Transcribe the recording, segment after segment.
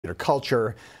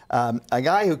culture. A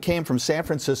guy who came from San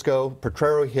Francisco,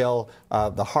 Potrero Hill,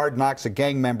 the Hard Knocks, a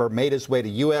gang member, made his way to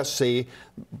USC,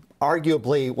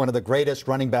 arguably one of the greatest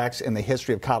running backs in the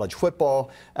history of college football,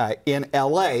 in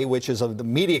LA, which is the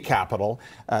media capital.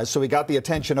 So he got the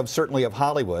attention of certainly of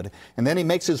Hollywood. And then he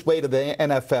makes his way to the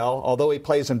NFL. Although he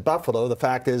plays in Buffalo, the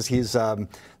fact is he's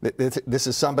this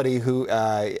is somebody who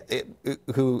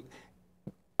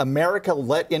America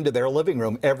let into their living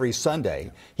room every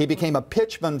Sunday. He became a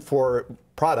pitchman for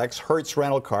products, Hertz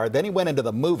rental car. Then he went into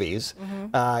the movies.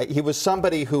 He was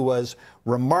somebody who was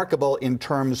remarkable in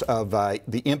terms of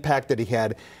the impact that he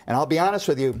had. And I'll be honest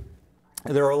with you,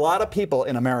 there are a lot of people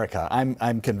in America,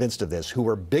 I'm convinced of this, who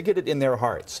were bigoted in their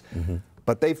hearts.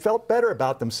 But they felt better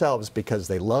about themselves because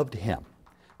they loved him.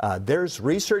 There's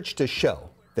research to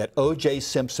show that O.J.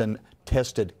 Simpson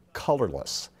tested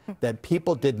colorless, that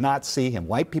people did not see him,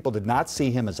 white people did not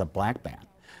see him as a black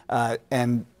man.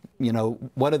 And, you know,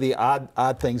 one of the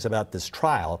odd things about this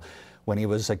trial, when he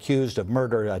was accused of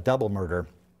murder, double murder,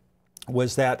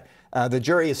 was that the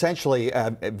jury essentially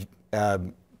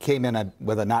came in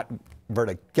with a not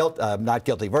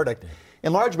guilty verdict,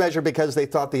 in large measure because they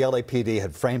thought the LAPD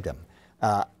had framed him.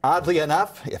 Oddly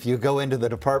enough, if you go into the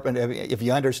department, if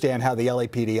you understand how the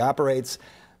LAPD operates,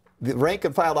 the rank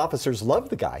and file officers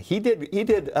loved the guy. He did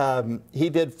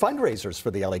fundraisers for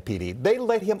the LAPD. They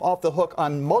let him off the hook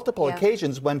on multiple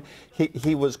occasions when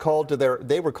he was called to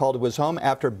they were called to his home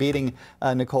after beating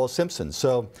Nicole Simpson.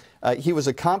 So he was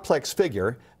a complex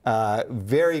figure.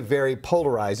 Very, very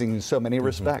polarizing in so many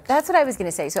respects. That's what I was going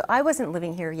to say. So I wasn't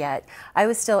living here yet. I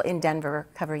was still in Denver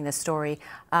covering this story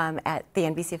at the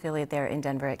NBC affiliate there in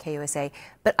Denver at KUSA.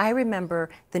 But I remember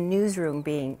the newsroom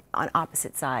being on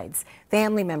opposite sides,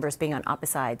 family members being on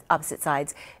opposite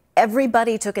sides.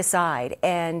 Everybody took a side,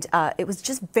 and it was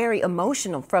just very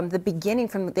emotional from the beginning,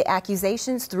 from the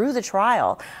accusations through the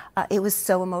trial. It was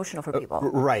so emotional for people.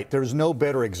 Right. There's no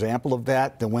better example of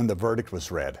that than when the verdict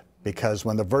was read. Because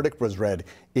when the verdict was read,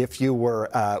 if you were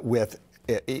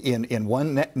in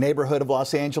one neighborhood of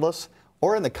Los Angeles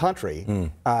or in the country,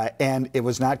 and it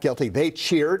was not guilty, they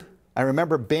cheered. I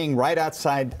remember being right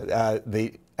outside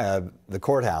the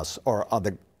courthouse, or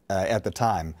at the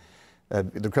time,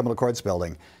 the criminal courts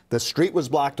building. The street was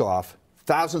blocked off.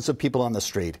 Thousands of people on the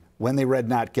street. When they read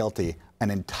not guilty, an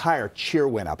entire cheer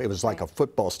went up. It was like a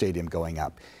football stadium going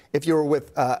up. If you were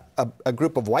with a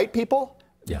group of white people,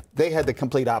 they had the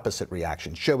complete opposite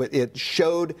reaction. It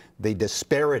showed the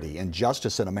disparity in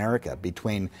justice in America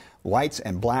between whites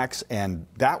and blacks, and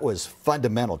that was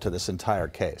fundamental to this entire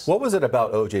case. What was it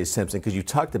about O.J. Simpson? Because you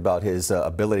talked about his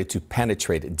ability to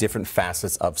penetrate different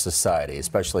facets of society,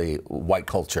 especially white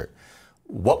culture.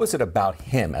 What was it about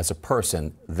him as a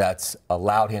person that's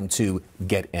allowed him to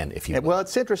get in, if you will? Well,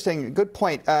 it's interesting. Good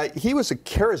point. He was a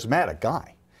charismatic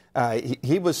guy.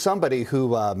 He was somebody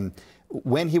who...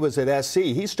 when he was at SC,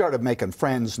 he started making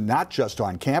friends not just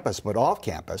on campus but off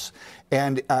campus,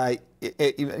 and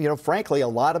you know, frankly, a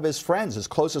lot of his friends, his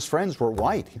closest friends, were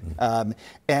white, and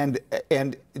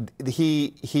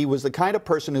he was the kind of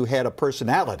person who had a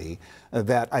personality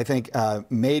that I think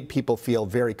made people feel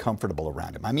very comfortable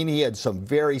around him. I mean, he had some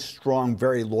very strong,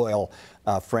 very loyal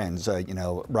friends. You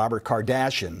know, Robert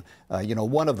Kardashian. You know,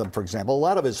 one of them, for example. A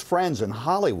lot of his friends in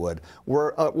Hollywood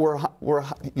were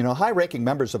you know, high-ranking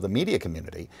members of the media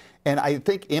community, and I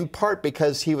think in part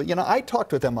because he, you know, I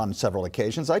talked with him on several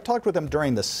occasions. I talked with him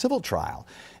during the civil trial.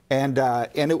 And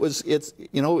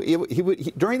you know,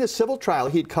 during the civil trial,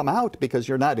 he'd come out because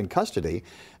you're not in custody,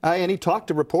 and he talked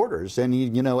to reporters, and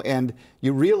you know, and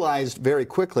you realized very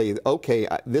quickly, okay,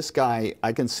 this guy,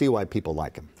 I can see why people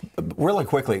like him. Really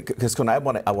quickly, because I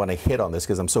want to hit on this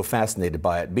because I'm so fascinated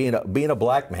by it. Being a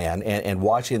black man and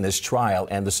watching this trial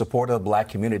and the support of the black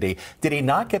community, did he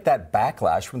not get that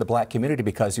backlash from the black community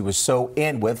because he was so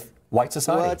in with white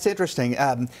society? Well, it's interesting.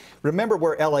 Remember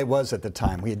where LA was at the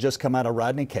time. We had just come out of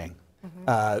Rodney King.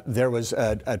 There was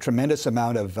a tremendous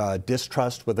amount of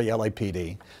distrust with the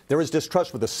LAPD. There was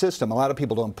distrust with the system. A lot of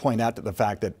people don't point out to the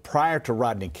fact that prior to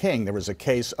Rodney King, there was a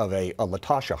case of a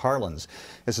Latasha Harlins.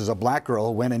 This is a black girl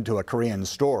who went into a Korean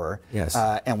store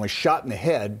and was shot in the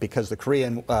head because the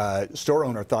Korean store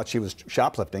owner thought she was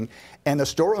shoplifting, and the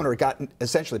store owner got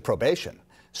essentially probation.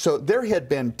 So there had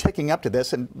been ticking up to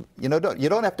this, and you know, you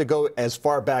don't have to go as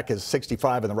far back as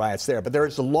 '65 and the riots there, but there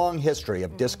is a long history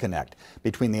of disconnect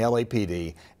between the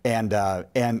LAPD and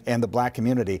the black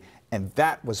community, and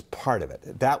that was part of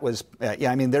it. That was, yeah,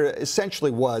 I mean, there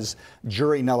essentially was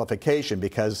jury nullification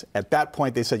because at that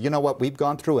point they said, you know what, we've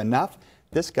gone through enough.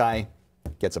 This guy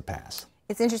gets a pass.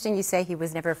 It's interesting you say he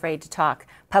was never afraid to talk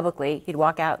publicly. He'd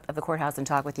walk out of the courthouse and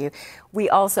talk with you. We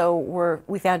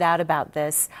found out about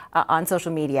this on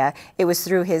social media. It was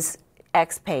through his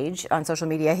X page on social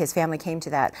media. His family came to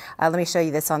that. Let me show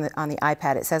you this on the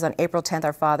iPad. It says, on April 10th,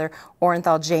 our father,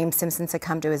 Orenthal James Simpson,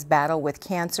 succumbed to his battle with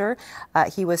cancer.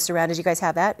 He was surrounded. You guys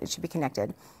have that? It should be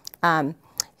connected.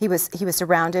 He was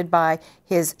surrounded by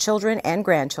his children and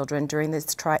grandchildren during this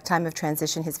time of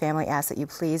transition. His family asks that you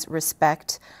please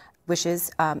respect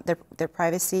wishes, their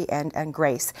privacy and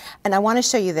grace. And I want to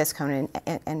show you this, Conan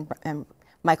and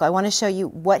Michael. I want to show you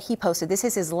what he posted. This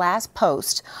is his last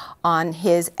post on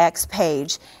his X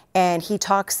page, and he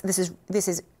talks. This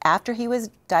is after he was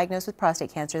diagnosed with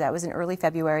prostate cancer. That was in early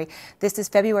February. This is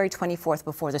February 24th,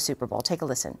 before the Super Bowl. Take a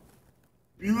listen.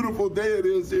 Beautiful day it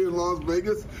is here in Las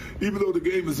Vegas. Even though the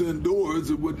game is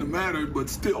indoors, it wouldn't have mattered, but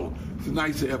still, it's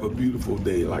nice to have a beautiful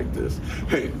day like this.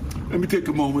 Hey, let me take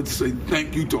a moment to say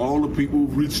thank you to all the people who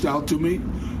reached out to me.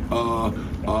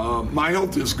 My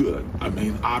health is good. I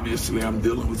mean, obviously I'm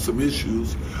dealing with some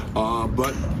issues,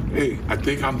 but hey, I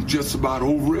think I'm just about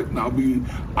over it, and I'll be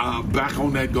back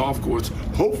on that golf course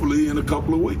hopefully in a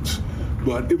couple of weeks.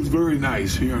 But it was very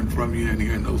nice hearing from you and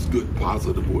hearing those good,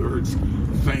 positive words.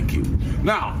 Thank you.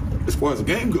 Now, as far as the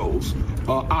game goes,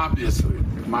 obviously,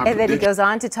 and then he goes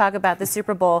on to talk about the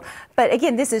Super Bowl. But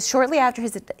again, this is shortly after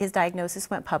his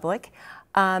diagnosis went public.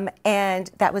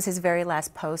 And that was his very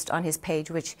last post on his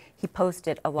page, which he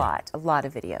posted a lot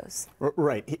of videos.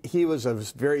 Right. He was a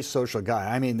very social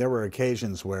guy. I mean, there were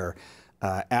occasions where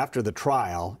after the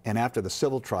trial and after the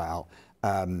civil trial,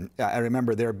 I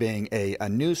remember there being a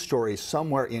news story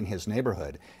somewhere in his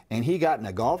neighborhood, and he got in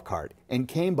a golf cart and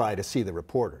came by to see the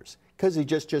reporters because he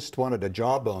just wanted a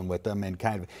jawbone with them, and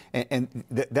kind of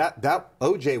that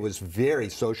O.J. was very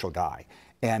social guy,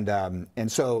 and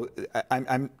so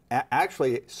I'm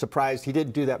actually surprised he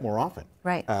didn't do that more often,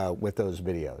 right? With those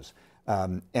videos,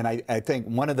 and I think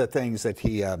one of the things that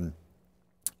he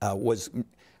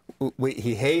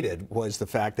he hated was the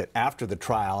fact that after the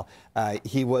trial,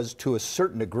 he was, to a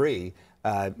certain degree,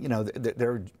 you know,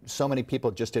 there were so many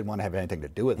people just didn't want to have anything to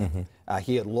do with him.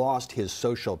 He had lost his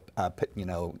social, you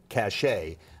know,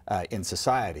 cachet in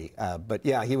society. But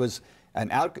yeah, he was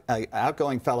an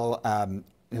outgoing fellow.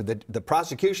 The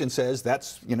prosecution says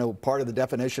that's, you know, part of the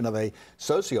definition of a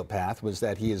sociopath was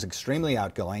that he is extremely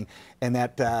outgoing, and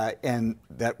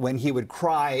that when he would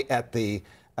cry at the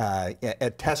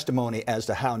at testimony as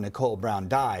to how Nicole Brown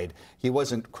died, he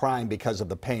wasn't crying because of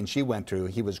the pain she went through.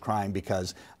 He was crying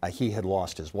because he had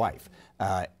lost his wife.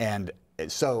 And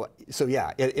so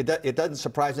yeah, it doesn't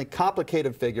surprise me.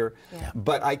 Complicated figure, yeah.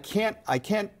 But I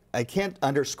can't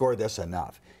underscore this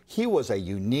enough. He was a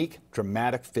unique,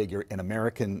 dramatic figure in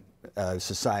American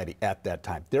society at that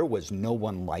time. There was no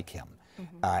one like him.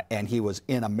 And he was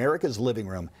in America's living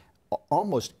room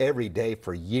almost every day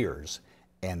for years,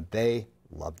 and they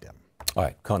loved him. All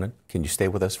right, Conan, can you stay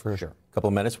with us for a couple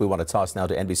of minutes? We want to toss now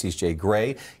to NBC's Jay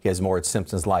Gray. He has more at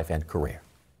Simpson's life and career.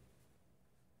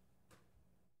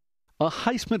 A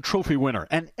Heisman Trophy winner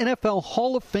and NFL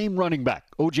Hall of Fame running back,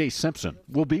 O.J. Simpson,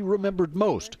 will be remembered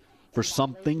most for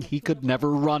something he could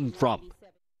never run from.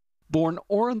 Born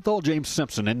Orenthal James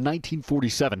Simpson in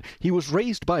 1947, he was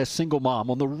raised by a single mom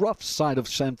on the rough side of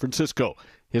San Francisco.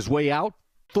 His way out?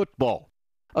 Football.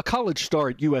 A college star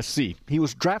at USC, he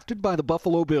was drafted by the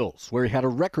Buffalo Bills, where he had a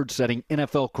record-setting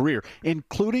NFL career,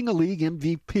 including a league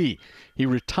MVP. He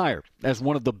retired as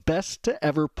one of the best to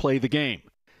ever play the game.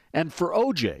 And for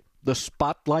O.J., the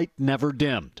spotlight never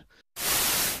dimmed.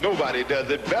 Nobody does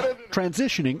it better than...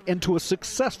 Transitioning into a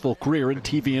successful career in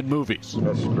TV and movies.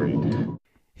 That's great.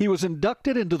 He was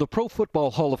inducted into the Pro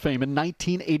Football Hall of Fame in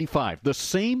 1985, the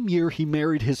same year he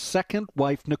married his second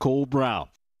wife, Nicole Brown.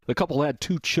 The couple had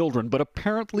 2 children, but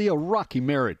apparently a rocky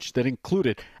marriage that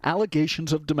included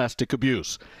allegations of domestic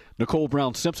abuse. Nicole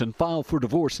Brown Simpson filed for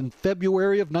divorce in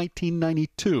February of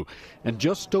 1992, and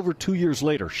just over 2 years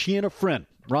later, she and a friend,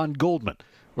 Ron Goldman,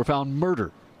 were found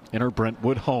murdered in her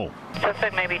Brentwood home.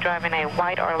 Suspect may be driving a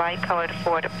white or light-colored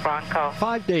Ford Bronco.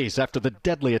 5 days after the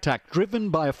deadly attack driven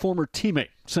by a former teammate,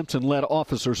 Simpson led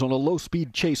officers on a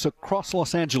low-speed chase across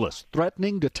Los Angeles,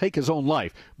 threatening to take his own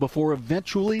life before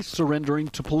eventually surrendering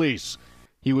to police.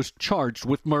 He was charged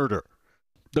with murder.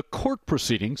 The court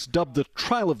proceedings, dubbed the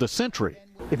trial of the century,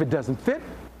 if it doesn't fit,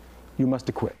 you must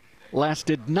acquit,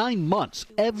 lasted 9 months,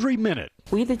 every minute.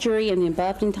 We, the jury, in the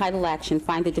above entitled action,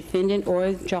 find the defendant,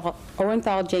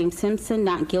 Orenthal James Simpson,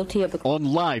 not guilty of the... On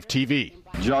live TV.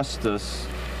 Justice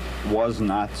was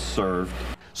not served.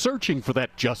 Searching for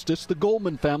that justice, the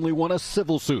Goldman family won a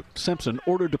civil suit. Simpson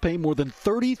ordered to pay more than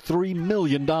 $33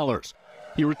 million.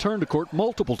 He returned to court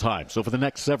multiple times over the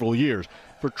next several years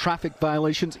for traffic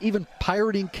violations, even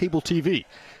pirating cable TV.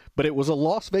 But it was a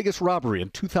Las Vegas robbery in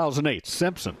 2008,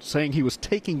 Simpson saying he was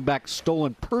taking back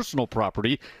stolen personal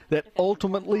property, that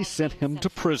ultimately sent him to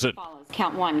prison.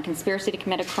 Count 1, conspiracy to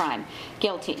commit a crime.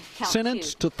 Guilty. Count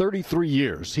Sentenced 2. to 33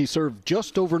 years, he served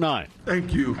just over 9.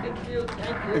 Thank you. Thank you.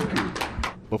 Thank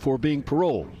you. Before being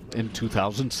paroled in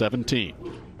 2017.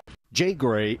 Jay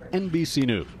Gray, NBC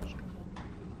News.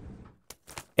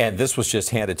 And this was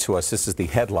just handed to us. This is the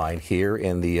headline here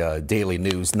in the Daily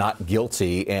News, not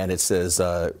guilty. And it says,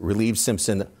 relieved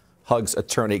Simpson hugs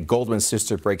attorney. Goldman's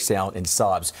sister breaks down in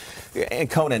sobs. And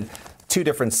Conan, two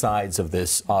different sides of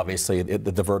this, obviously,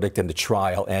 the verdict and the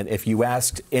trial. And if you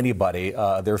asked anybody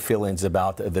their feelings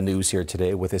about the news here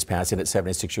today with his passing at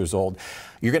 76 years old,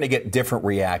 you're going to get different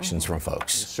reactions from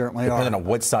folks. You certainly depending are. on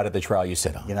what side of the trial you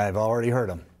sit on. You know, I've already heard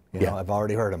them. I've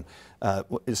already heard them.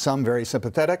 Some very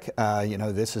sympathetic.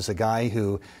 This is a guy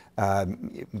who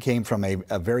came from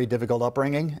a very difficult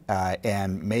upbringing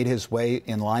and made his way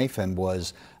in life, and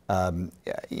was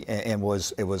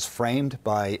framed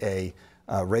by a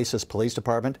racist police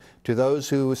department. To those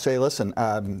who say, listen,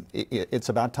 it's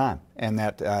about time, and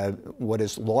that what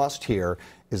is lost here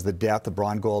is the death of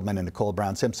Ron Goldman and Nicole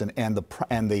Brown Simpson, and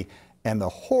the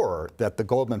horror that the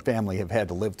Goldman family have had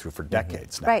to live through for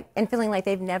decades now. Right, and feeling like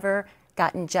they've never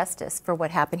gotten justice for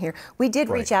what happened here. We did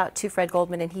reach out to Fred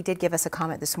Goldman, and he did give us a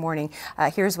comment this morning.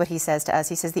 Here's what he says to us.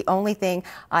 He says, the only thing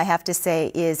I have to say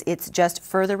is it's just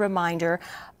further reminder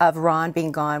of Ron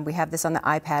being gone. We have this on the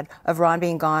iPad, of Ron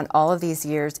being gone all of these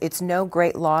years. It's no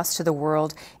great loss to the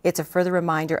world. It's a further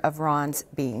reminder of Ron's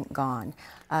being gone.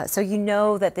 So you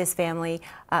know that this family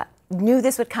knew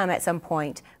this would come at some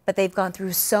point, but they've gone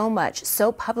through so much, so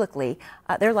publicly.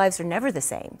 Their lives are never the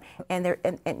same, and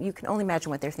you can only imagine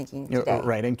what they're thinking today.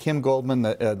 Right, and Kim Goldman,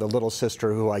 the little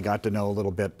sister who I got to know a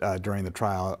little bit during the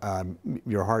trial,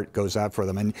 your heart goes out for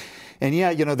them. And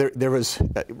yeah, there was,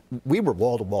 we were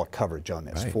wall-to-wall coverage on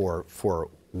this for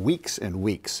weeks and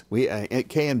weeks. We at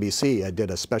KNBC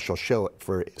did a special show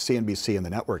for CNBC and the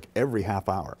network every half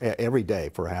hour, every day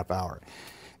for a half hour.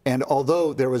 And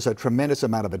although there was a tremendous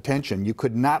amount of attention, you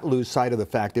could not lose sight of the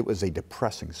fact it was a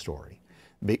depressing story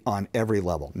on every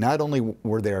level. Not only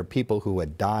were there people who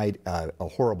had died a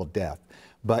horrible death,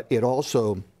 but it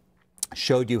also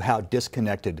showed you how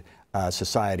disconnected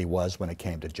society was when it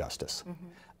came to justice.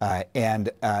 And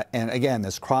again,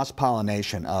 this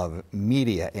cross-pollination of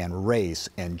media and race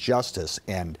and justice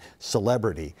and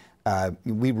celebrity,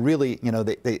 we really,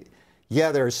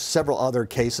 yeah, there's several other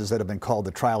cases that have been called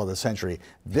the trial of the century.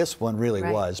 This one really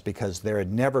was, because there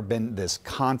had never been this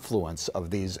confluence of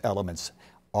these elements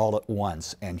all at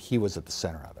once, and he was at the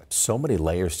center of it. So many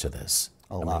layers to this.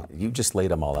 A lot. You just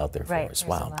laid them all out there for us.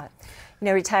 Wow. A lot.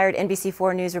 Retired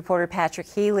NBC4 News reporter Patrick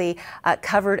Healy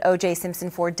covered O.J. Simpson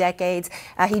for decades.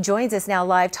 He joins us now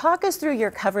live. Talk us through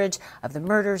your coverage of the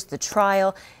murders, the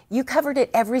trial. You covered it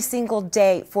every single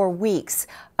day for weeks.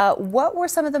 What were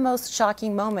some of the most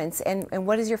shocking moments, and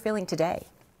what is your feeling today?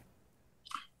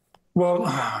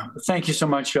 Well, thank you so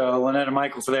much, Lynette and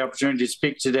Michael, for the opportunity to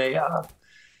speak today.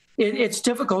 It's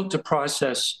difficult to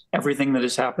process everything that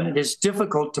has happened. It is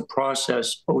difficult to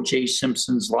process O.J.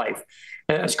 Simpson's life.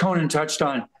 As Conan touched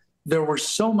on, there were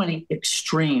so many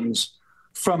extremes,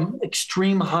 from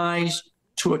extreme highs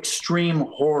to extreme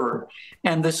horror.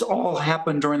 And this all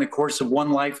happened during the course of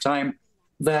one lifetime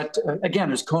that,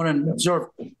 again, as Conan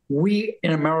observed, we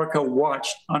in America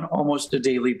watched on almost a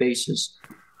daily basis.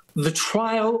 The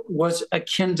trial was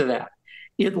akin to that.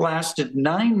 It lasted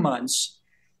 9 months,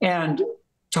 and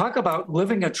talk about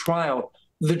living a trial.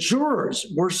 The jurors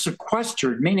were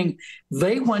sequestered, meaning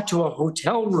they went to a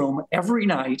hotel room every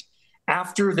night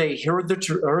after they heard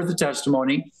the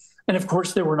testimony. And of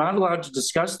course, they were not allowed to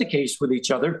discuss the case with each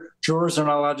other. Jurors are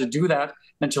not allowed to do that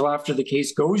until after the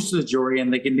case goes to the jury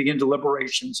and they can begin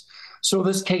deliberations. So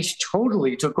this case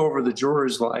totally took over the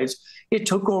jurors' lives. It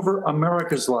took over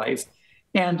America's life.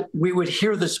 And we would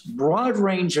hear this broad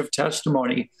range of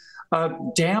testimony,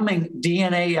 damning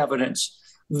DNA evidence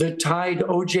that tied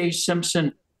O.J.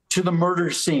 Simpson to the murder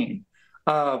scene,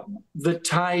 that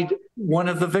tied one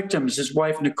of the victims, his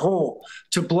wife Nicole,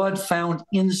 to blood found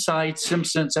inside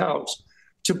Simpson's house,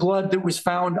 to blood that was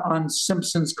found on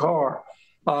Simpson's car.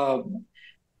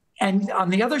 And on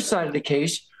the other side of the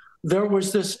case, there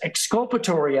was this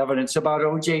exculpatory evidence about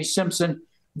O.J. Simpson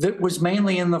that was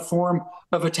mainly in the form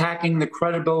of attacking the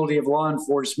credibility of law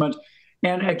enforcement.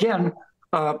 And again,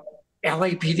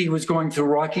 LAPD was going through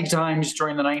rocky times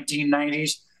during the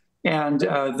 1990s, and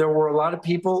there were a lot of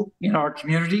people in our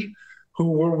community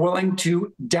who were willing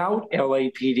to doubt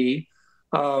LAPD,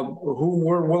 who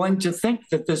were willing to think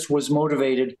that this was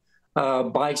motivated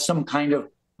by some kind of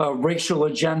racial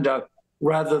agenda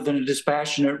rather than a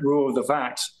dispassionate review of the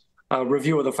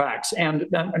facts. And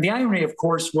the irony, of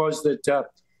course, was that,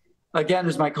 again,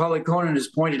 as my colleague Conan has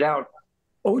pointed out,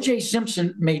 O.J.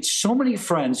 Simpson made so many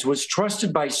friends, was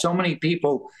trusted by so many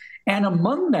people, and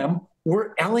among them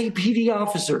were LAPD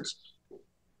officers.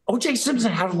 O.J.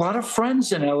 Simpson had a lot of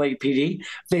friends in LAPD.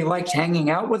 They liked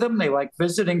hanging out with him. They liked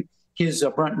visiting his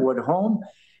Brentwood home.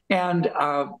 And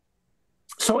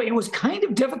so it was kind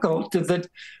of difficult to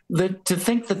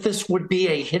think that this would be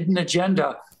a hidden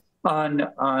agenda on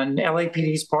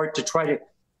LAPD's part to try to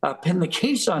pin the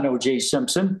case on O.J.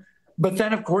 Simpson. But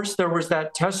then, of course, there was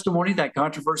that testimony, that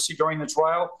controversy during the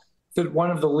trial, that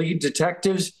one of the lead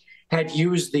detectives had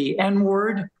used the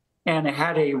N-word and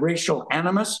had a racial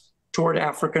animus toward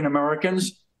African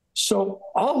Americans. So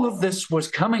all of this was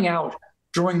coming out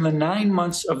during the 9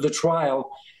 months of the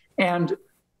trial. And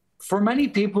for many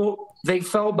people, they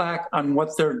fell back on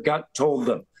what their gut told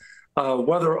them,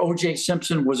 whether O.J.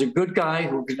 Simpson was a good guy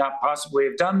who could not possibly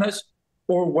have done this,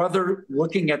 or whether,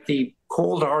 looking at the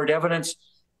cold, hard evidence,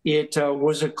 it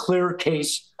was a clear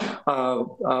case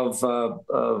of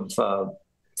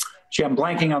gee, I'm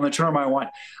blanking on the term I want,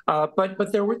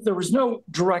 but there was no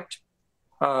direct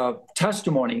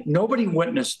testimony. Nobody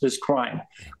witnessed this crime.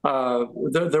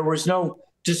 There was no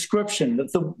description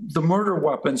that the murder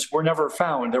weapons were never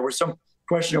found. There was some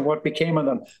question of what became of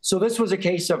them. So this was a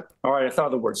case of, all right, I thought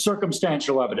of the word,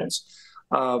 circumstantial evidence.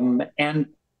 And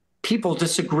people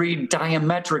disagreed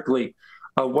diametrically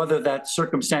whether that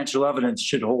circumstantial evidence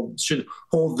should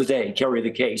hold the day, carry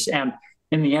the case. And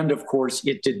in the end, of course,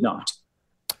 it did not.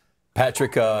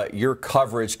 Patrick, your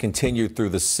coverage continued through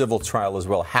the civil trial as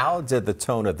well. How did the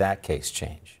tone of that case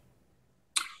change?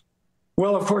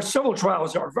 Well, of course, civil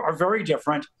trials are very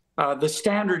different. The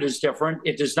standard is different.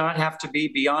 It does not have to be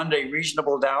beyond a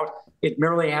reasonable doubt. It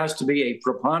merely has to be a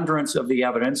preponderance of the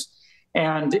evidence.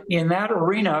 And in that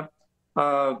arena,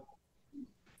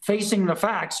 facing the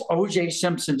facts, O.J.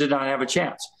 Simpson did not have a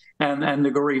chance. And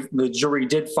the jury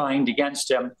did find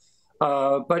against him.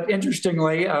 But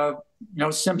interestingly,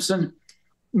 Simpson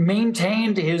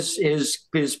maintained his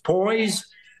poise,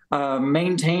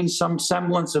 maintained some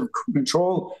semblance of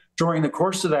control during the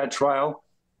course of that trial.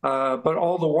 But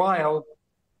all the while,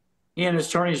 he and his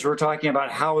attorneys were talking about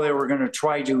how they were going to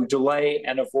try to delay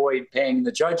and avoid paying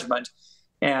the judgment.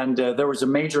 And there was a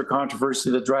major controversy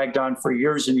that dragged on for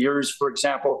years and years, for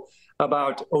example,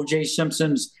 about O.J.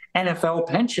 Simpson's NFL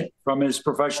pension from his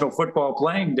professional football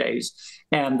playing days.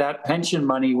 And that pension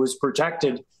money was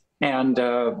protected. And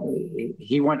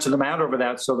he went to the mat over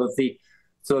that so that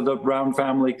the Brown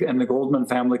family and the Goldman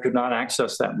family could not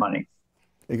access that money.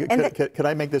 Could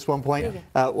I make this one point?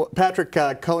 Yeah. Patrick,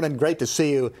 Conan, great to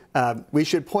see you. We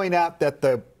should point out that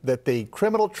the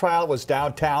criminal trial was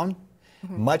downtown.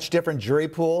 Mm-hmm. Much different jury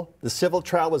pool. The civil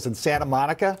trial was in Santa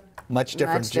Monica. Much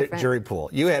different jury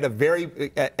pool. You had a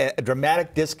very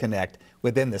dramatic disconnect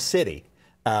within the city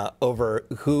over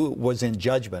who was in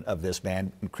judgment of this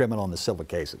man, in criminal and the civil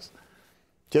cases.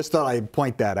 Just thought I'd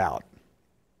point that out.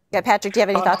 Yeah, Patrick, do you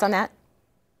have any thoughts on that?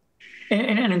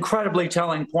 An incredibly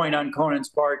telling point on Conan's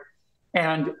part.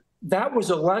 And that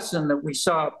was a lesson that we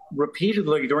saw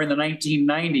repeatedly during the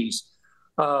 1990s,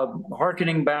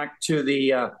 hearkening back to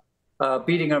the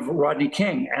beating of Rodney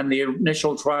King and the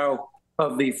initial trial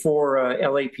of the four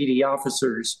LAPD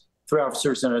officers, 3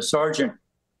 officers and a sergeant.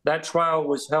 That trial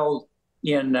was held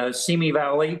in Simi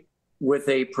Valley with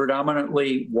a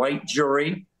predominantly white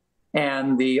jury,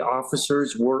 and the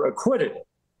officers were acquitted.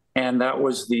 And that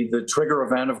was the trigger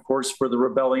event, of course, for the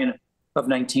rebellion of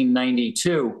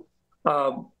 1992.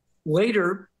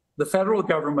 Later, the federal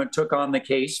government took on the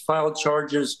case, filed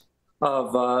charges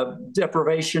of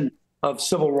deprivation of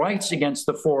civil rights against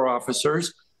the 4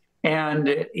 officers. And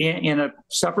in a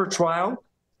separate trial,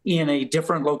 in a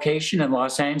different location in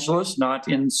Los Angeles, not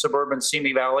in suburban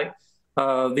Simi Valley,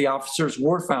 the officers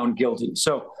were found guilty.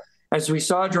 So as we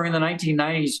saw during the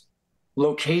 1990s,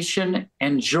 location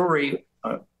and jury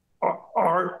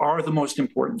are the most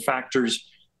important factors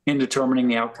in determining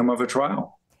the outcome of a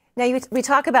trial. Now, we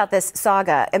talk about this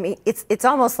saga. I mean, it's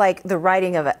almost like the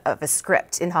writing of a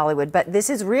script in Hollywood, but this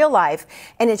is real life,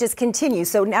 and it just continues.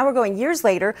 So now we're going years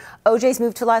later. O.J.'s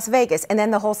moved to Las Vegas, and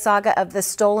then the whole saga of the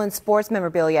stolen sports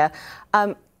memorabilia.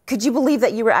 Could you believe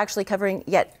that you were actually covering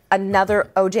yet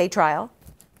another O.J. trial?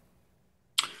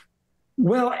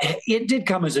 Well, it did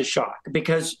come as a shock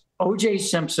because O.J.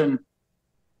 Simpson,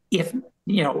 he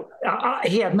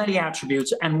had many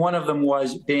attributes, and one of them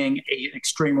was being an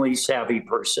extremely savvy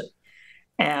person.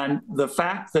 And the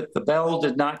fact that the bell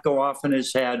did not go off in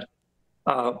his head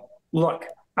look,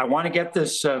 I want to get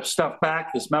this stuff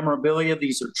back, this memorabilia.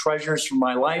 These are treasures from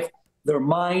my life. They're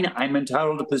mine. I'm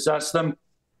entitled to possess them.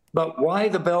 But why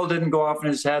the bell didn't go off in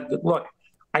his head that, look,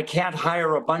 I can't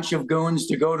hire a bunch of goons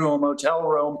to go to a motel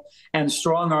room and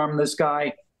strong arm this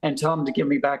guy and tell him to give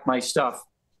me back my stuff.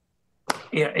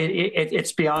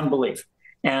 It's beyond belief.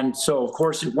 And so, of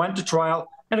course, it went to trial.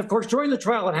 And of course, during the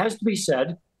trial, it has to be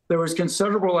said, there was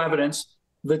considerable evidence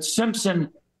that Simpson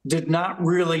did not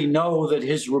really know that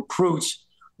his recruits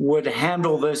would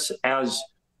handle this as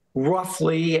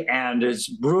roughly and as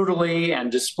brutally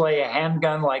and display a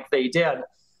handgun like they did.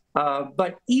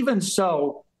 But even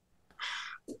so,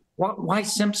 why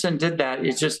Simpson did that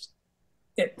is just,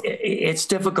 it's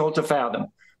difficult to fathom.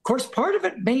 Of course, part of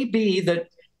it may be that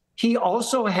he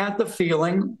also had the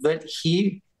feeling that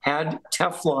he had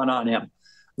Teflon on him,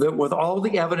 that with all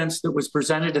the evidence that was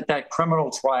presented at that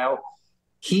criminal trial,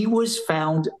 he was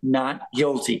found not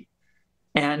guilty.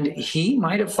 And he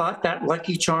might have thought that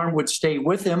lucky charm would stay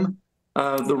with him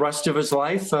the rest of his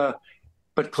life,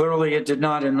 but clearly it did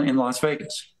not in Las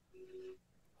Vegas.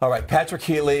 All right, Patrick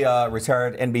Healy,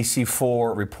 retired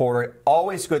NBC4 reporter.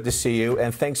 Always good to see you,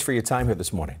 and thanks for your time here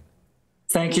this morning.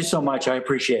 Thank you so much. I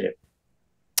appreciate it.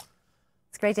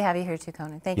 It's great to have you here too,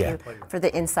 Conan. Thank you for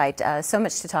the insight. So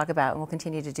much to talk about, and we'll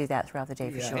continue to do that throughout the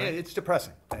day for sure. It's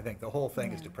depressing. I think the whole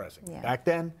thing is depressing. Back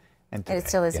then and today. And it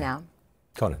still is now.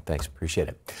 Conan, thanks. Appreciate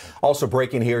it. Also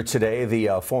breaking here today,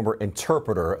 the former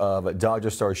interpreter of Dodger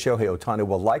star Shohei Ohtani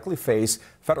will likely face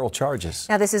federal charges.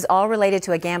 Now, this is all related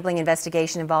to a gambling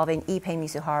investigation involving Ippei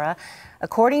Mizuhara.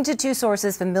 According to two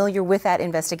sources familiar with that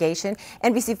investigation,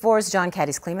 NBC4's John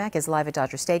Caddis-Klimack is live at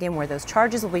Dodger Stadium, where those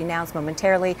charges will be announced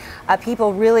momentarily.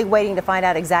 People really waiting to find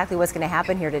out exactly what's going to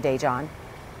happen here today, John.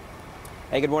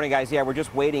 Hey, good morning, guys. Yeah, we're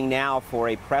just waiting now for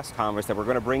a press conference that we're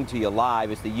going to bring to you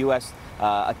live. It's the U.S.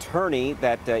 Attorney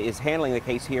that is handling the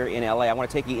case here in L.A. I want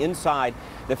to take you inside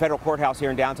the federal courthouse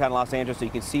here in downtown Los Angeles so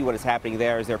you can see what is happening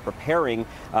there as they're preparing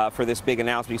for this big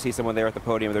announcement. You see someone there at the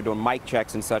podium. They're doing mic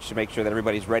checks and such to make sure that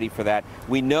everybody's ready for that.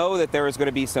 We know that there is going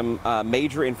to be some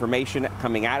major information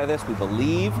coming out of this. We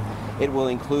believe it will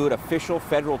include official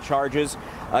federal charges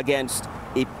against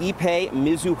Ippei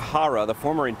Mizuhara, the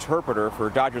former interpreter for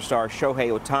Dodger star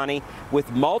Shohei Ohtani, with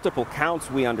multiple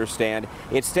counts, we understand.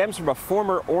 It stems from a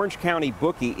former Orange County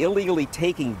bookie illegally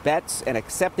taking bets and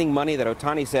accepting money that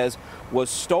Ohtani says was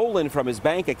stolen from his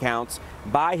bank accounts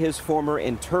by his former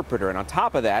interpreter. And on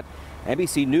top of that,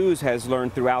 NBC News has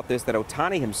learned throughout this that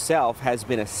Ohtani himself has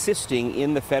been assisting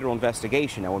in the federal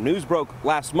investigation. Now, when news broke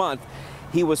last month,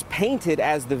 he was painted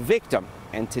as the victim.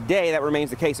 And today, that remains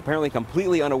the case, apparently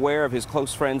completely unaware of his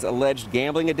close friend's alleged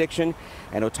gambling addiction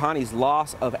and Ohtani's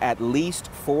loss of at least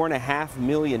 $4.5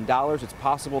 million. It's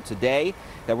possible today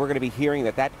that we're going to be hearing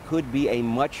that that could be a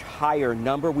much higher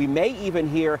number. We may even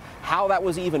hear how that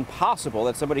was even possible,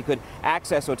 that somebody could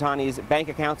access Ohtani's bank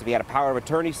accounts if he had a power of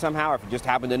attorney somehow, or if he just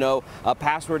happened to know a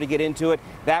password to get into it.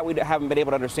 That we haven't been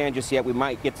able to understand just yet. We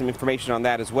might get some information on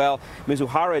that as well.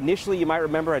 Mizuhara initially, you might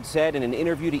remember, had said in an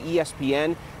interview to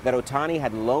ESPN that Ohtani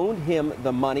had loaned him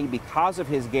the money because of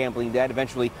his gambling debt,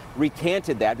 eventually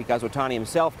recanted that because Ohtani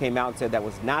himself came out and said that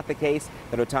was not the case,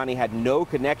 that Ohtani had no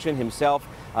connection himself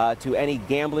to any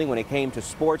gambling when it came to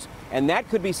sports. And that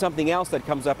could be something else that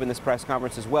comes up in this press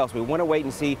conference as well. So we want to wait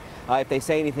and see if they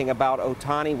say anything about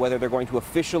Ohtani, whether they're going to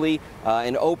officially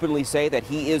and openly say that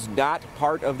he is not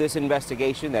part of this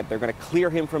investigation, that they're going to clear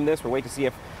him from this. We'll wait to see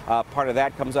if part of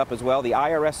that comes up as well. The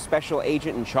IRS special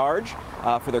agent in charge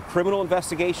for their criminal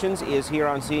investigations is here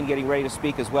on scene getting ready to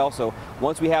speak as well. So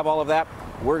once we have all of that,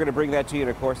 we're going to bring that to you. And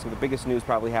of course, the biggest news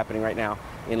probably happening right now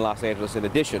in Los Angeles, in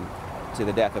addition to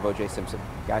the death of O.J. Simpson.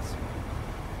 Guys?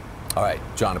 All right,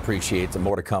 John, appreciate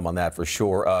more to come on that for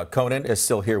sure. Conan is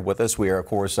still here with us. We are, of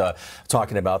course,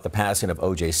 talking about the passing of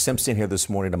O.J. Simpson here this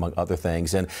morning, among other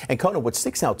things. And Conan, what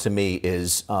sticks out to me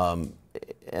is, and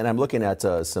I'm looking at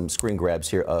some screen grabs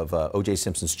here of O.J.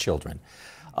 Simpson's children.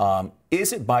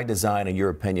 Is it by design, in your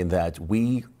opinion, that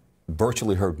we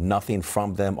virtually heard nothing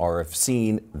from them or have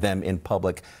seen them in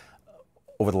public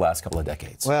over the last couple of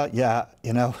decades? Well, yeah,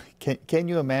 you know, can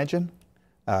you imagine?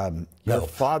 Your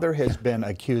father has been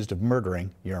accused of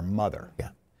murdering your mother.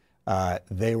 Yeah.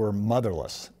 They were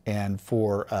motherless. And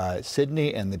for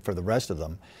Sydney and for the rest of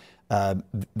them,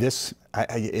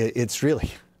 it's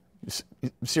really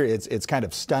serious. It's kind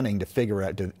of stunning to figure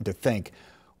out, to think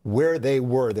where they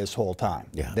were this whole time.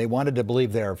 Yeah. They wanted to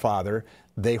believe their father.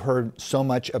 They heard so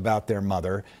much about their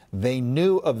mother. They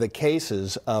knew of the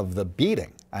cases of the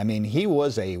beating. I mean,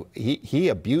 he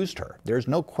abused her. There's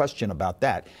no question about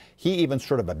that. He even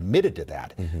sort of admitted to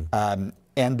that. Mm-hmm.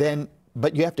 And then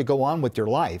but you have to go on with your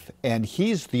life, and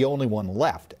he's the only one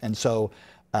left. And so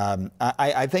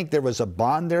I think there was a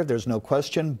bond there, there's no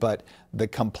question, but the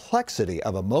complexity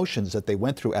of emotions that they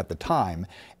went through at the time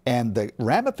and the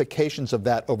ramifications of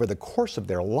that over the course of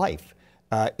their life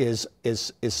is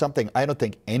something I don't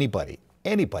think anybody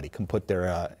can put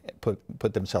their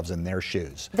put themselves in their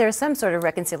shoes. There's some sort of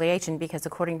reconciliation because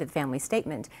according to the family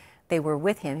statement, they were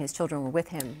with him, his children were with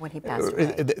him when he passed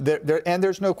away. And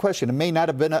there's no question, it may not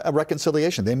have been a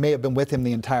reconciliation. They may have been with him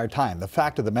the entire time. The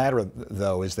fact of the matter,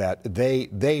 though, is that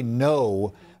they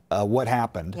know what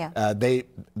happened. Yeah.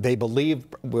 They believe,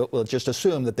 we'll just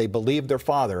assume that they believed their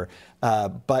father,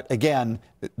 but again,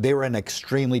 they were in an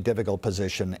extremely difficult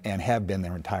position and have been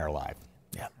their entire life.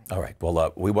 Yeah. All right.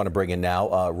 Well, we want to bring in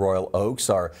now Royal Oakes,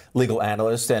 our legal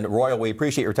analyst. And Royal, we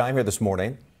appreciate your time here this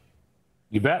morning.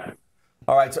 You bet.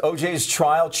 All right. So OJ's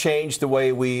trial changed the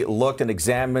way we looked and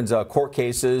examined court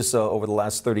cases over the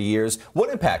last 30 years. What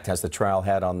impact has the trial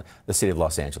had on the city of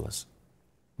Los Angeles?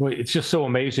 Well, it's just so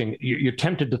amazing. You're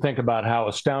tempted to think about how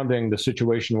astounding the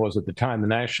situation was at the time. The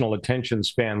national attention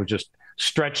span was just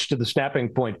stretched to the snapping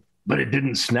point, but it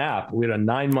didn't snap. We had a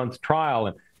 9-month trial,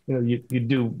 and you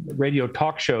do radio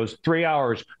talk shows, 3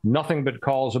 hours, nothing but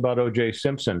calls about O.J.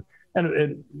 Simpson,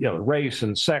 and race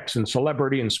and sex and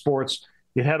celebrity and sports.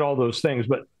 It had all those things,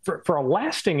 but for a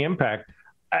lasting impact,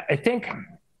 I think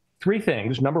 3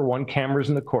 things. Number one, cameras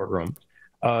in the courtroom.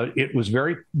 It was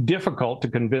very difficult to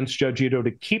convince Judge Ito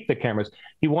to keep the cameras.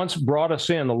 He once brought us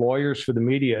in, the lawyers for the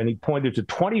media, and he pointed to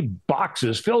 20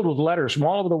 boxes filled with letters from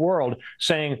all over the world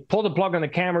saying, pull the plug on the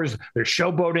cameras, they're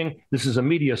showboating, this is a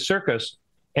media circus.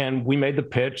 And we made the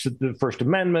pitch that the First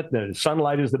Amendment, that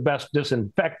sunlight is the best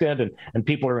disinfectant, and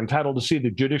people are entitled to see the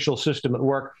judicial system at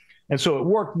work. And so it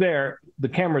worked there. The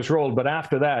cameras rolled. But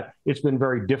after that, it's been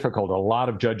very difficult. A lot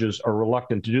of judges are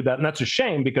reluctant to do that. And that's a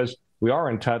shame because we are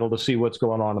entitled to see what's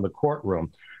going on in the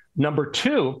courtroom. Number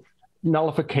 2,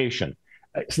 nullification.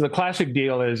 So the classic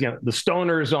deal is, the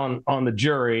stoner's on the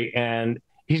jury, and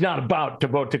he's not about to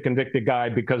vote to convict the guy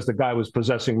because the guy was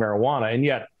possessing marijuana. And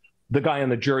yet the guy on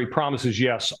the jury promises,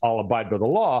 yes, I'll abide by the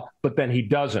law, but then he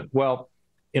doesn't. Well,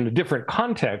 in a different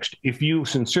context, if you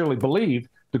sincerely believe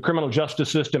the criminal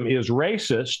justice system is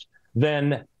racist,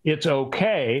 then it's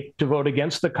okay to vote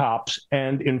against the cops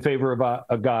and in favor of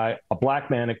a black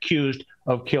man accused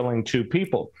of killing 2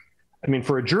 people. I mean,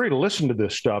 for a jury to listen to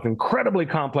this stuff, incredibly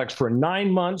complex for 9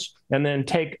 months, and then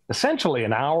take essentially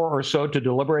an hour or so to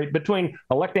deliberate between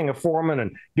electing a foreman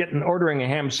and ordering a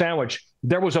ham sandwich.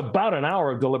 There was about an hour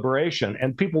of deliberation,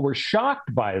 and people were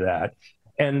shocked by that.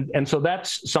 And so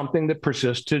that's something that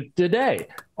persists to today.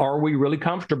 Are we really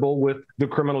comfortable with the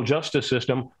criminal justice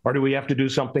system, or do we have to do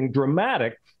something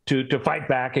dramatic to fight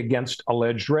back against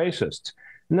alleged racists?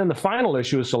 And then the final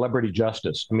issue is celebrity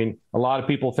justice. I mean, a lot of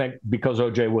people think because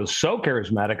O.J. was so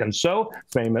charismatic and so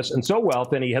famous and so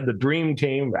wealthy, and he had the dream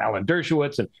team, Alan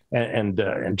Dershowitz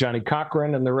and Johnny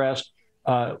Cochran and the rest,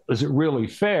 is it really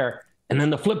fair? And then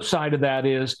the flip side of that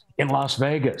is in Las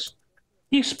Vegas.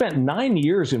 He spent 9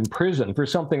 years in prison for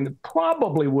something that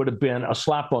probably would have been a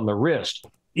slap on the wrist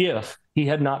if he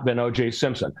had not been O.J.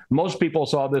 Simpson. Most people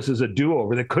saw this as a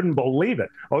do-over. They couldn't believe it.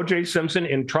 O.J. Simpson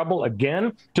in trouble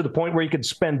again to the point where he could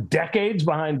spend decades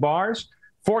behind bars.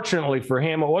 Fortunately for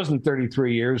him, it wasn't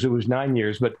 33 years, it was 9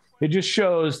 years. But it just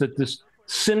shows that this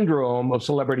syndrome of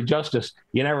celebrity justice,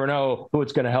 you never know who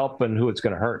it's going to help and who it's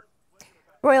going to hurt.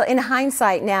 Royal, in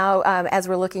hindsight now, as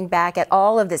we're looking back at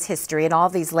all of this history and all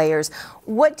of these layers,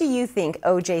 what do you think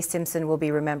O.J. Simpson will be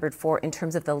remembered for in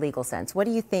terms of the legal sense? What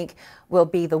do you think will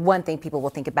be the one thing people will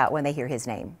think about when they hear his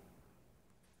name?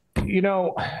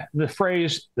 The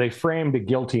phrase, they framed a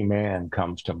guilty man,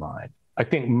 comes to mind. I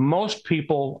think most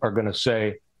people are going to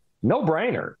say, no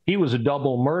brainer, he was a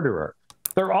double murderer.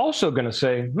 They're also going to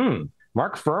say,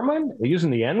 Mark Furman,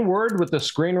 using the N-word with the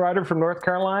screenwriter from North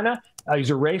Carolina, he's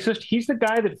a racist. He's the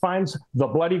guy that finds the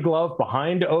bloody glove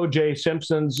behind O.J.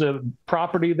 Simpson's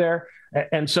property there.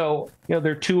 And so,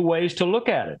 there are 2 ways to look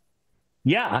at it.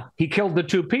 Yeah, he killed the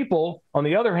 2 people. On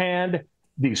the other hand,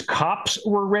 these cops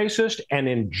were racist. And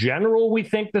in general, we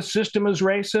think the system is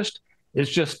racist.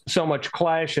 It's just so much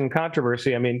clash and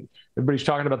controversy. I mean, everybody's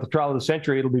talking about the trial of the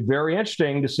century. It'll be very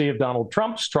interesting to see if Donald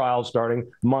Trump's trial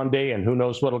starting Monday, and who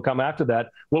knows what'll come after that,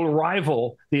 will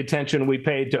rival the attention we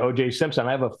paid to O.J. Simpson.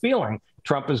 I have a feeling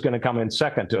Trump is going to come in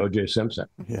second to O.J. Simpson.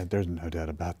 Yeah, there's no doubt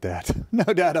about that. No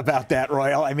doubt about that,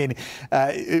 Royal. I mean,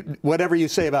 whatever you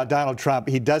say about Donald Trump,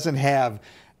 he doesn't have,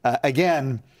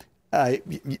 again,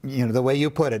 you know, the way you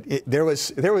put it,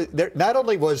 there not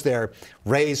only was there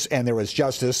race and there was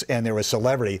justice and there was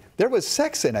celebrity, there was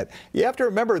sex in it. You have to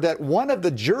remember that one of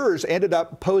the jurors ended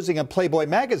up posing in Playboy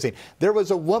magazine. There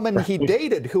was a woman he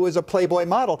dated who was a Playboy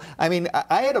model. I mean,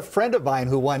 I had a friend of mine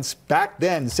who once back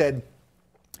then said,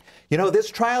 you know, this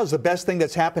trial is the best thing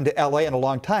that's happened to L.A. in a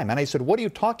long time. And I said, what are you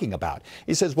talking about?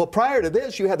 He says, well, prior to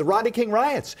this, you had the Rodney King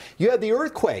riots. You had the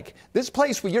earthquake. This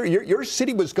place, your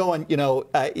city was going, you know,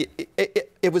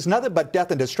 it was nothing but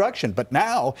death and destruction. But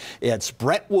now it's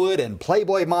Brentwood and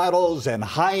Playboy models and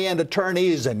high-end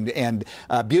attorneys and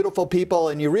beautiful people.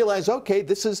 And you realize, okay,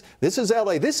 this is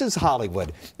L.A. This is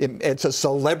Hollywood. It's a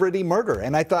celebrity murder.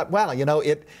 And I thought, wow, you know,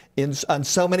 on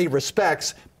so many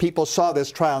respects, people saw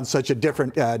this trial in such a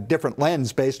different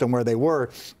lens based on where they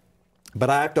were. But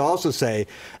I have to also say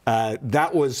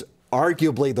that was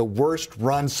arguably the worst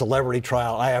run celebrity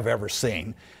trial I have ever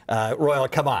seen. Royal,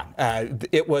 come on.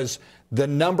 It was the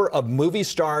number of movie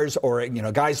stars or, you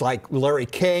know, guys like Larry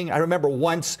King. I remember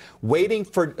once waiting,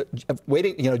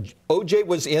 you know, OJ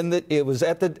was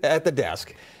at the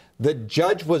desk. The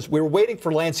judge we were waiting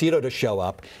for Lancito to show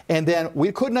up, and then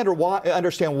we couldn't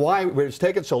understand why it was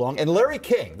taking so long. And Larry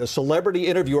King, the celebrity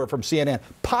interviewer from CNN,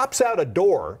 pops out a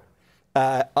door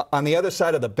on the other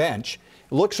side of the bench,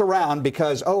 looks around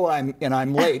because, oh,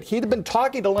 I'm late. He'd been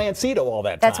talking to Lancito all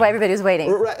that time. That's why everybody was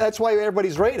waiting. That's why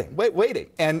everybody's waiting.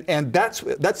 And that's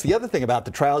the other thing about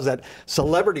the trial is that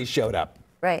celebrities showed up.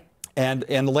 Right. And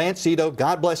Lancito,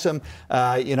 God bless him,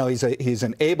 you know, he's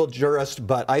an able jurist,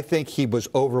 but I think he was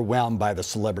overwhelmed by the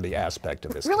celebrity aspect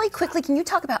of this. Really quickly, can you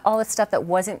talk about all the stuff that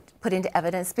wasn't put into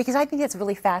evidence? Because I think it's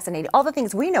really fascinating. All the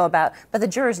things we know about, but the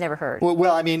jurors never heard.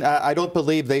 Well, I mean, I don't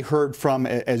believe they heard from,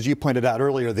 as you pointed out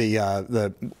earlier,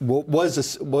 what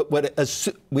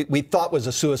we thought was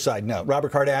a suicide note.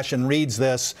 Robert Kardashian reads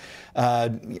this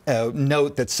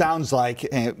note that sounds like,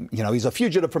 you know, he's a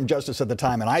fugitive from justice at the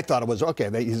time, and I thought it was, okay,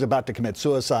 he's about to commit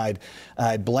suicide,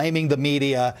 blaming the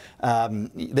media.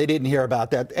 They didn't hear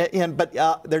about that.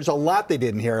 But there's a lot they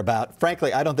didn't hear about.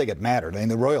 Frankly, I don't think it mattered. I mean,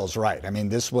 the Royals right. I mean,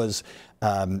 this was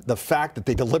the fact that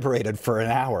they deliberated for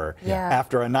an hour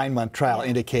after a 9-month trial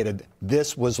indicated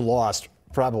this was lost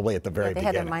probably at the very beginning. They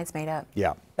had their minds made up.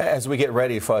 Yeah. As we get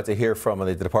ready to hear from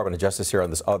the Department of Justice here on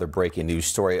this other breaking news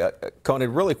story,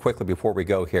 Conan, really quickly before we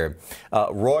go here,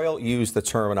 Royal used the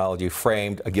terminology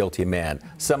framed a guilty man.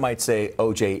 Some might say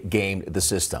OJ gamed the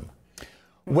system.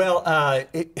 Well,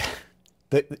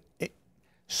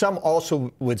 some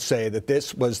also would say that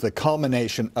this was the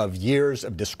culmination of years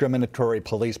of discriminatory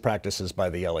police practices by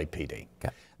the LAPD.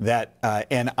 Okay.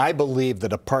 And I believe the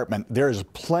department, there is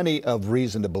plenty of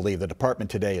reason to believe the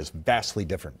department today is vastly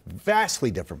different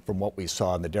from what we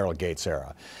saw in the Daryl Gates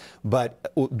era.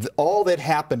 But all that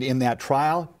happened in that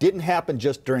trial didn't happen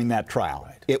just during that trial.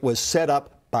 Right. It was set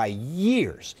up by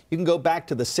years. You can go back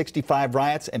to the '65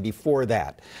 riots and before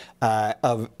that,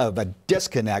 of a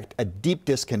disconnect, a deep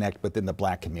disconnect within the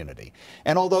black community.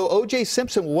 And although O.J.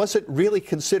 Simpson wasn't really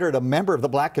considered a member of the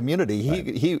black community,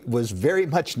 he was very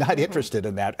much not interested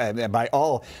in that. And by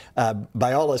all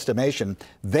estimation,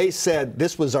 they said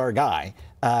this was our guy,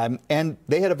 and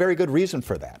they had a very good reason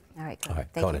for that. All right, thank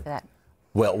you for that.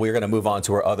 Well, we're going to move on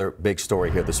to our other big story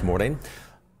here this morning.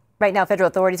 Right now, federal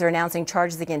authorities are announcing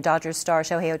charges against Dodgers star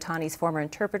Shohei Ohtani's former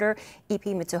interpreter,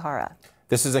 E.P. Mitsuhara.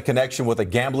 This is a connection with a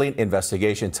gambling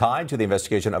investigation tied to the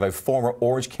investigation of a former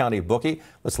Orange County bookie.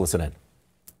 Let's listen in.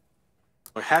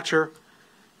 Hatcher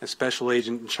and Special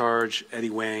Agent in Charge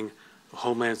Eddie Wang of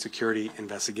Homeland Security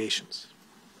Investigations.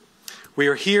 We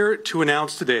are here to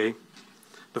announce today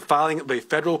the filing of a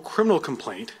federal criminal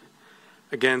complaint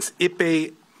against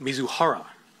Ippei Mizuhara,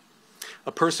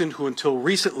 a person who until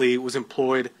recently was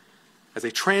employed as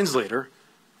a translator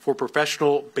for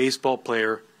professional baseball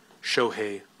player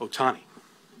Shohei Ohtani.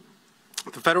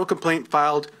 The federal complaint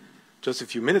filed just a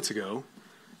few minutes ago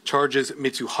charges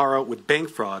Mitsuhara with bank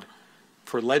fraud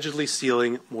for allegedly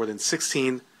stealing more than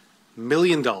 $16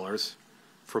 million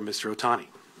from Mr. Ohtani.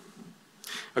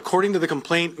 According to the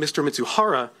complaint, Mr.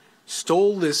 Mitsuhara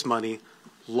stole this money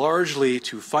largely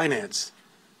to finance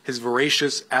his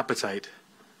voracious appetite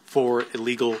for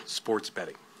illegal sports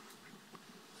betting.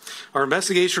 Our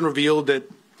investigation revealed that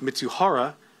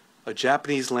Mitsuhara, a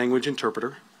Japanese language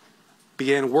interpreter,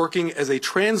 began working as a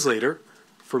translator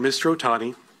for Mr.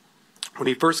 Ohtani when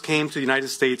he first came to the United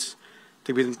States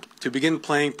to begin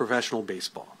playing professional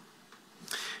baseball.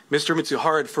 Mr.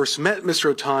 Mitsuhara had first met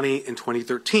Mr. Ohtani in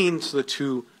 2013, so the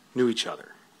two knew each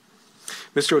other.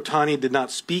 Mr. Ohtani did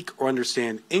not speak or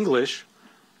understand English,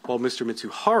 while Mr.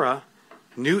 Mitsuhara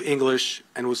knew English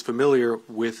and was familiar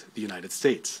with the United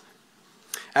States.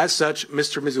 As such,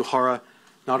 Mr. Mizuhara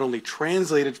not only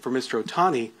translated for Mr.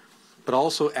 Otani, but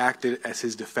also acted as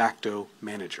his de facto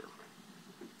manager.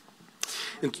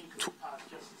 In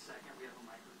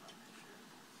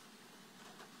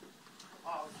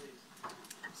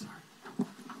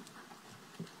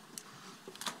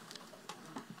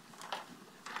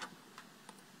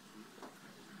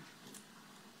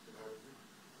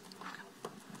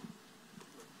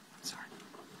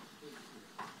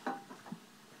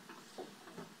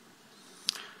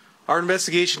Our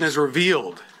investigation has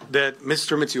revealed that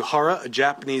Mr. Mitsuhara, a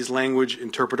Japanese language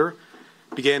interpreter,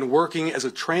 began working as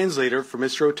a translator for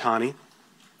Mr. Otani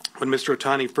when Mr.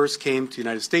 Otani first came to the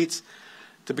United States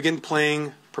to begin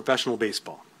playing professional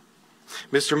baseball.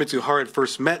 Mr. Mitsuhara had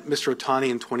first met Mr. Otani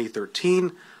in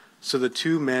 2013, so the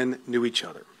two men knew each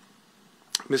other.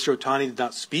 Mr. Otani did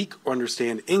not speak or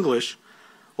understand English,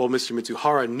 while Mr.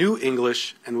 Mitsuhara knew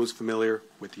English and was familiar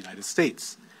with the United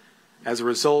States. As a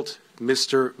result,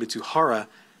 Mr. Mitsuhara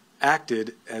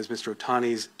acted as Mr.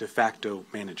 Otani's de facto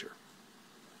manager.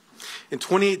 In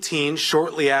 2018,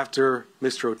 shortly after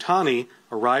Mr. Otani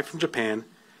arrived from Japan,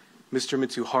 Mr.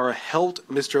 Mitsuhara helped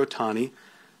Mr. Otani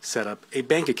set up a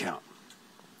bank account.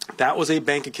 That was a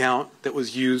bank account that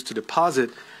was used to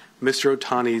deposit Mr.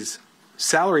 Otani's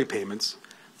salary payments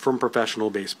from professional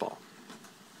baseball.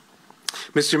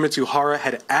 Mr. Mitsuhara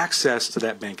had access to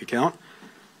that bank account,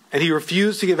 and he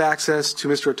refused to give access to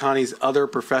Mr. Otani's other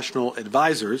professional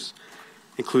advisors,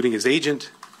 including his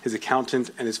agent, his accountant,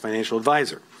 and his financial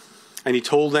advisor. And he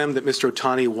told them that Mr.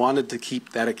 Otani wanted to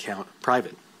keep that account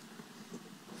private.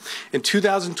 In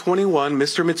 2021,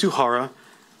 Mr. Mitsuhara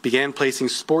began placing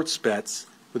sports bets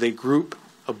with a group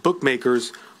of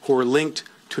bookmakers who were linked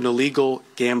to an illegal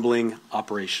gambling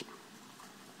operation.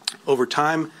 Over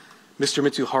time, Mr.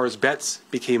 Mitsuhara's bets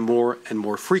became more and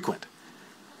more frequent.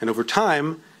 And over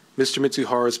time, Mr.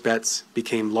 Mitsuhara's bets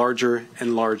became larger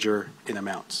and larger in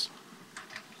amounts.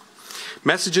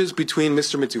 Messages between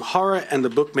Mr. Mitsuhara and the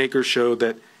bookmaker showed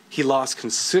that he lost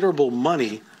considerable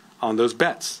money on those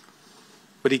bets,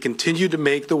 but he continued to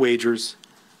make the wagers,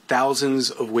 thousands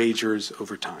of wagers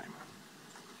over time.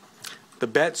 The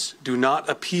bets do not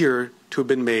appear to have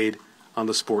been made on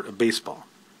the sport of baseball.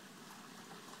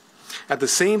 At the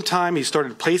same time he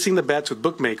started placing the bets with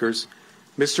bookmakers,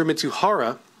 Mr.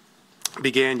 Mitsuhara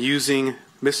began using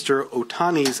Mr.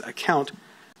 Otani's account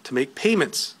to make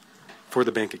payments for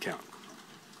the bank account.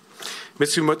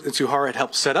 Mr. Mitsuhara had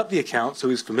helped set up the account, so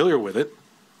he's familiar with it,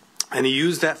 and he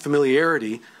used that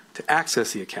familiarity to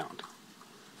access the account.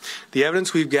 The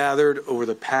evidence we've gathered over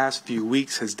the past few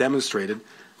weeks has demonstrated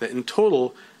that in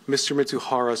total, Mr.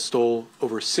 Mitsuhara stole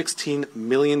over $16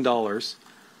 million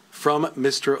from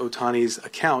Mr. Otani's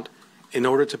account in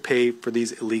order to pay for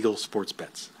these illegal sports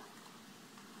bets.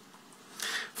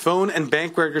 Phone and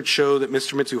bank records show that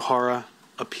Mr. Mitsuhara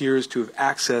appears to have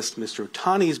accessed Mr.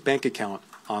 Otani's bank account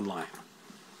online.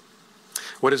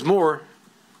 What is more,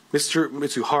 Mr.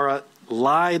 Mitsuhara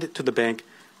lied to the bank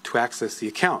to access the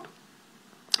account.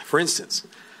 For instance,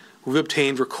 we've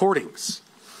obtained recordings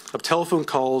of telephone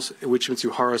calls in which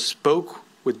Mitsuhara spoke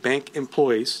with bank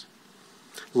employees,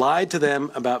 lied to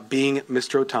them about being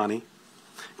Mr. Otani,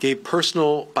 gave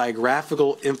personal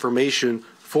biographical information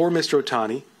for Mr.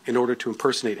 Otani in order to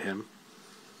impersonate him,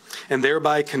 and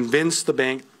thereby convinced the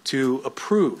bank to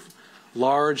approve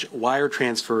large wire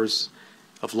transfers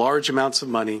of large amounts of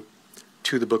money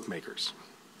to the bookmakers.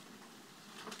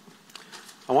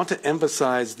 I want to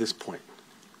emphasize this point.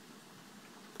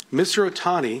 Mr.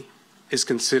 Otani is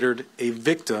considered a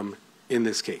victim in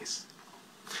this case.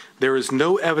 There is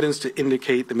no evidence to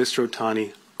indicate that Mr.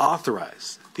 Otani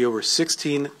authorized the over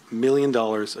 $16 million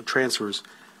of transfers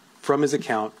from his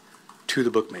account to the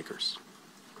bookmakers.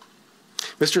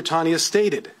 Mr. Otani has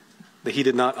stated that he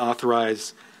did not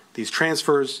authorize these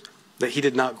transfers, that he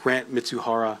did not grant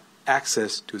Mitsuhara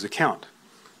access to his account.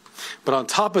 But on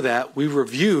top of that, we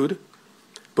reviewed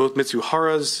both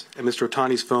Mitsuhara's and Mr.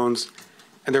 Otani's phones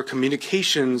and their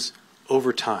communications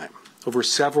over time, over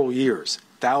several years,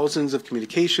 thousands of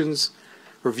communications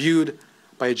reviewed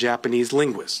by a Japanese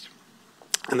linguist.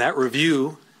 And that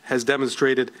review has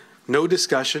demonstrated no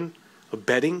discussion of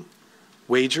betting,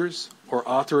 wagers, or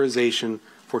authorization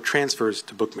for transfers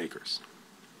to bookmakers.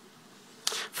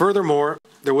 Furthermore,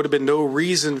 there would have been no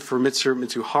reason for Mr.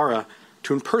 Mitsuhara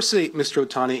to impersonate Mr.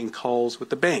 Otani in calls with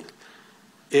the bank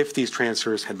if these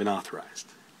transfers had been authorized.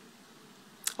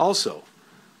 Also,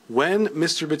 when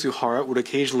Mr. Mitsuhara would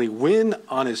occasionally win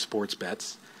on his sports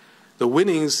bets, the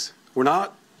winnings were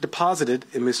not deposited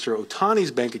in Mr.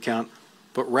 Otani's bank account,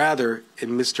 but rather in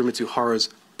Mr. Mitsuhara's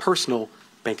personal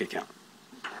bank account.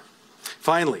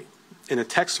 Finally, in a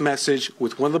text message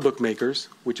with one of the bookmakers,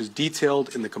 which is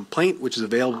detailed in the complaint which is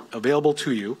available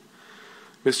to you,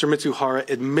 Mr. Mitsuhara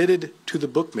admitted to the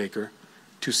bookmaker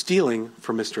to stealing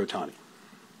from Mr. Otani.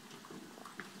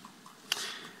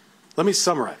 Let me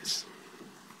summarize.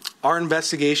 Our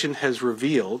investigation has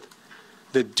revealed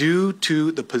that due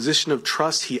to the position of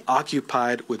trust he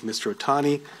occupied with Mr.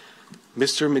 Otani,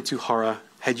 Mr. Mitsuhara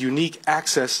had unique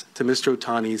access to Mr.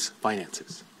 Otani's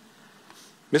finances.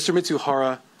 Mr.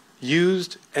 Mitsuhara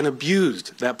used and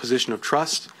abused that position of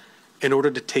trust in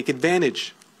order to take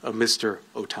advantage of Mr.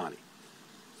 Otani.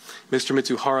 Mr.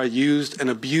 Mitsuhara used and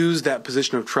abused that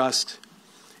position of trust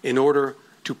in order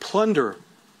to plunder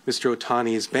Mr.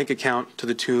 Otani's bank account to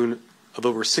the tune of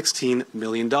over $16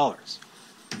 million.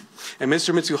 And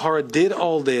Mr. Mitsuhara did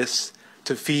all this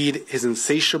to feed his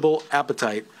insatiable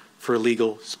appetite for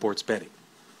illegal sports betting.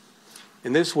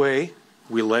 In this way,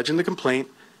 we allege in the complaint,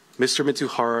 Mr.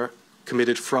 Mitsuhara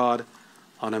committed fraud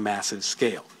on a massive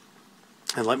scale.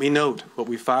 And let me note, what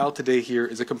we filed today here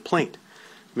is a complaint.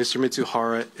 Mr.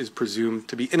 Mitsuhara is presumed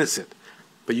to be innocent,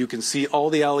 but you can see all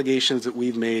the allegations that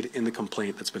we've made in the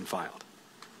complaint that's been filed.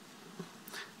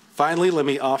 Finally, let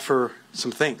me offer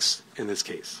some thanks in this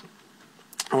case.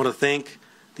 I want to thank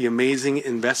the amazing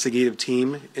investigative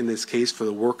team in this case for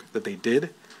the work that they did.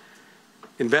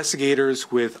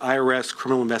 Investigators with IRS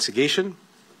criminal investigation,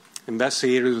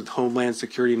 investigators with Homeland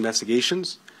Security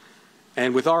investigations,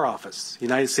 and with our office, the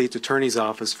United States Attorney's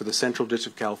Office for the Central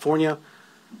District of California,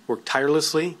 worked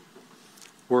tirelessly,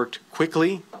 worked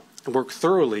quickly, and worked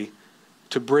thoroughly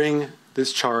to bring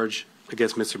this charge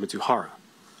against Mr. Mitsuhara.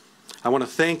 I want to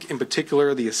thank in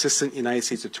particular the Assistant United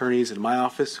States Attorneys in my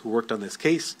office who worked on this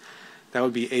case. That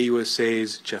would be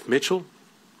AUSA's Jeff Mitchell,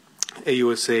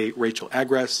 AUSA Rachel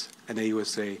Agress, and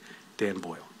AUSA Dan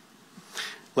Boyle.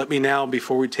 Let me now,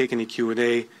 before we take any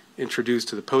Q&A, introduce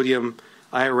to the podium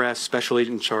IRS Special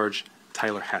Agent in Charge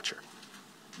Tyler Hatcher.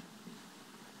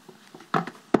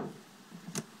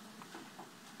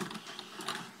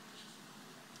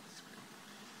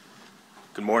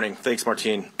 Good morning. Thanks,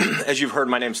 Martine. As you've heard,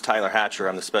 my name is Tyler Hatcher.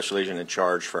 I'm the Special Agent in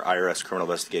Charge for IRS Criminal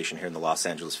Investigation here in the Los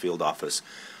Angeles Field Office.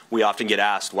 We often get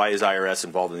asked, why is IRS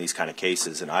involved in these kind of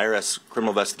cases? And IRS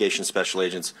Criminal Investigation Special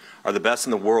Agents are the best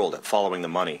in the world at following the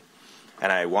money.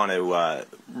 And I want to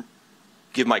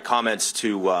give my comments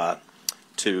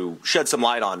to shed some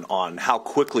light on how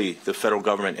quickly the federal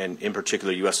government, and in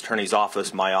particular U.S. Attorney's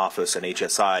Office, my office, and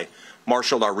HSI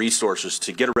marshaled our resources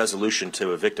to get a resolution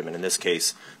to a victim, and in this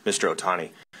case, Mr.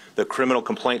 Otani. The criminal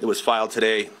complaint that was filed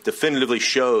today definitively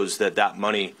shows that that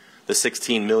money, the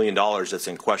 $16 million that's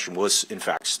in question, was in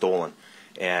fact stolen.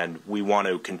 And we want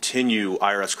to continue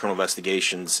IRS criminal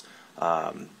investigations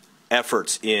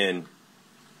efforts in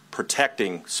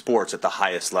protecting sports at the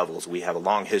highest levels. We have a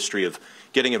long history of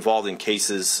getting involved in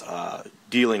cases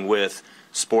dealing with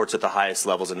sports at the highest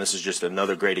levels, and this is just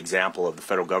another great example of the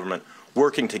federal government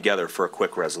working together for a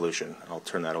quick resolution. I'll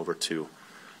turn that over to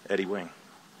Eddie Wing.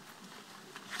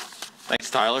 Thanks,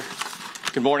 Tyler.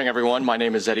 Good morning, everyone. My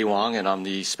name is Eddie Wong, and I'm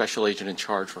the Special Agent in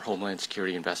Charge for Homeland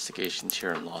Security Investigations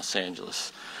here in Los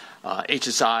Angeles.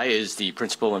 HSI is the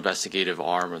principal investigative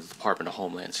arm of the Department of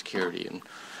Homeland Security, and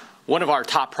one of our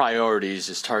top priorities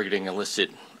is targeting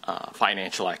illicit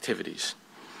financial activities.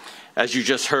 As you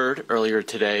just heard earlier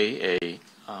today, a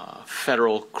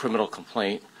federal criminal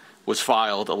complaint was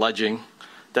filed alleging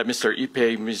that Mr.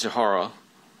 Ippei Mizuhara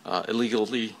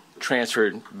illegally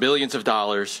transferred billions of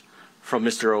dollars from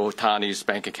Mr. Otani's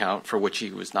bank account for which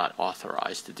he was not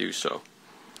authorized to do so.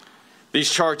 These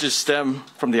charges stem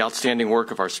from the outstanding work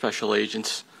of our special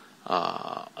agents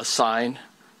assigned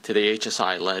to the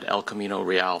HSI-led El Camino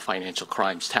Real Financial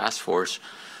Crimes Task Force,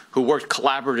 who worked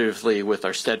collaboratively with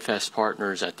our steadfast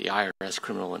partners at the IRS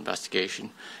Criminal Investigation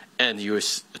and the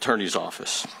U.S. Attorney's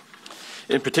Office.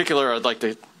 In particular, I'd like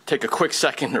to take a quick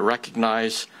second to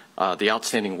recognize the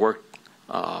outstanding work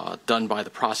done by the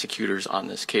prosecutors on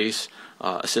this case,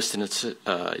 Assistant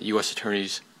U.S.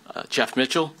 Attorneys Jeff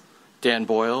Mitchell, Dan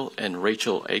Boyle, and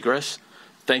Rachel Agress.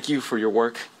 Thank you for your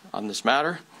work on this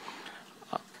matter.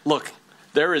 Look,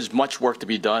 there is much work to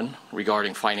be done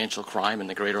regarding financial crime in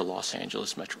the greater Los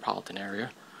Angeles metropolitan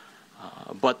area,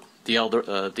 but the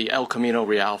El Camino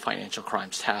Real Financial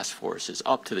Crimes Task Force is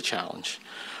up to the challenge,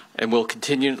 and will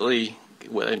continue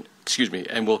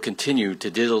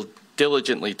to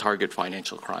diligently target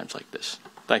financial crimes like this.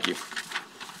 Thank you.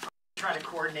 Try to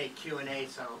coordinate Q&A,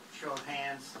 so show of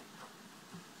hands.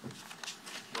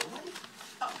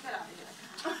 Oh, get out of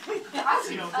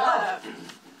here.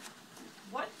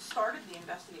 What started the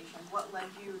investigation? What led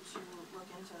you to look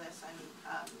into this and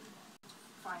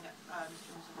find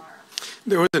Mr. Mizumara?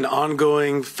 There was an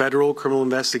ongoing federal criminal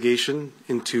investigation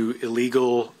into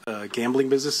illegal gambling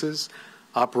businesses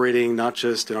operating not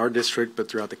just in our district but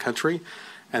throughout the country,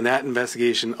 and that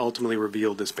investigation ultimately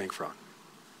revealed this bank fraud.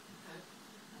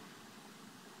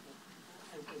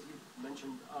 As you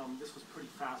mentioned, this was pretty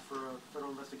fast for a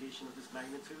federal investigation of this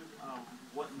magnitude.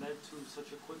 What led to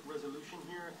such a quick resolution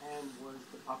here, and was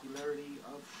the popularity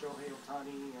of Shohei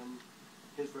Ohtani and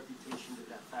his reputation, did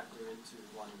that factor into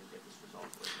wanting to get this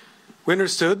resolved? We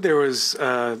understood there was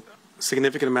a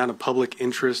significant amount of public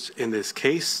interest in this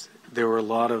case. There were a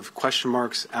lot of question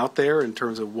marks out there in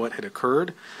terms of what had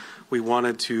occurred. We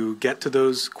wanted to get to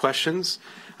those questions.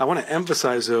 I want to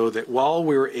emphasize, though, that while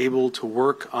we were able to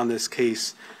work on this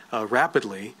case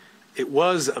rapidly, it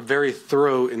was a very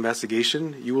thorough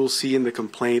investigation. You will see in the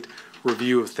complaint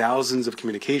review of thousands of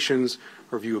communications,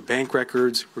 review of bank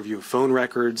records, review of phone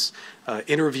records,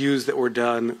 interviews that were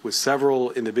done with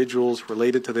several individuals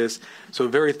related to this. So a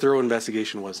very thorough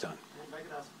investigation was done. If I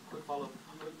could ask a quick follow-up.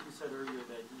 You said earlier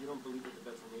that you don't believe that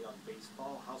the bets were made on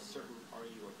baseball. How certain are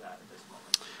you of that at this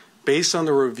moment? Based on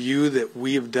the review that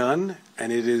we have done,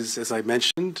 and it is, as I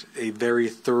mentioned, a very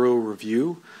thorough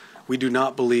review, we do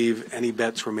not believe any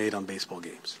bets were made on baseball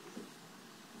games.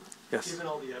 Yes? Given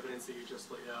all the evidence that you just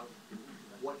laid out,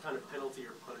 what kind of penalty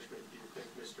or punishment do you think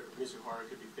Mr. Mizuhara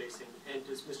could be facing? And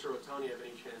does Mr. Ohtani have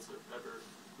any chance of ever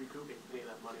recouping any of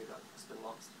that money that's been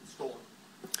lost, stolen?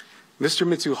 Mr.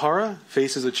 Mitsuhara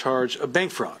faces a charge of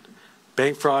bank fraud.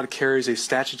 Bank fraud carries a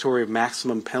statutory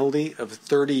maximum penalty of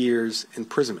 30 years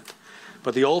imprisonment.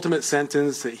 But the ultimate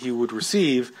sentence that he would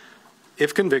receive,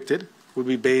 if convicted, would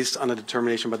be based on a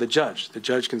determination by the judge. The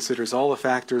judge considers all the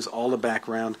factors, all the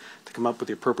background to come up with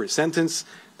the appropriate sentence.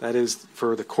 That is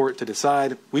for the court to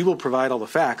decide. We will provide all the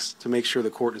facts to make sure the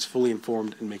court is fully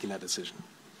informed in making that decision.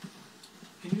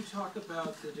 Can you talk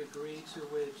about the degree to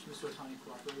which Mr. Ohtani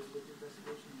cooperated with the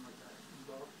investigation and what that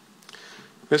involved?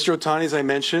 Mr. Ohtani, as I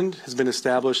mentioned, has been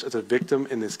established as a victim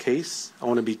in this case. I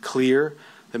want to be clear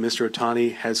that Mr.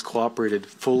 Ohtani has cooperated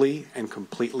fully and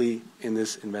completely in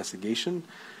this investigation.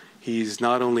 He's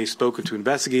not only spoken to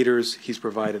investigators, he's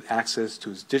provided access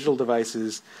to his digital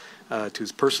devices, to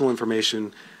his personal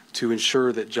information to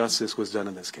ensure that justice was done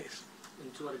in this case.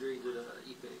 And to what degree did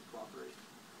Ipe cooperate?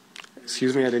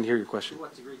 Excuse me, I didn't hear your question. To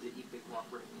what degree did Ipe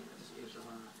cooperate in the investigation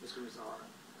of Mr.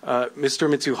 Mizuhara? Mr.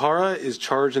 Mitsuhara is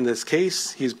charged in this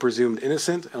case. He's presumed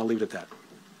innocent, and I'll leave it at that.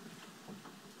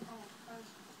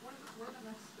 What are the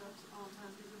next steps?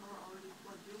 Has Mizumara already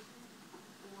pled guilty?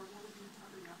 Or what will be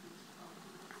happening after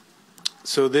this?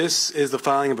 So this is the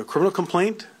filing of a criminal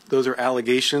complaint. Those are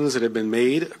allegations that have been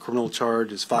made. A criminal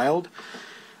charge is filed.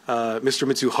 Mr.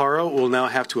 Mitsuhara will now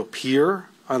have to appear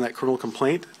on that criminal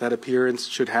complaint. That appearance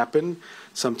should happen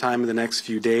sometime in the next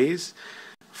few days.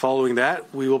 Following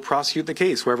that, we will prosecute the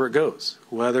case wherever it goes.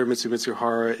 Whether Mr.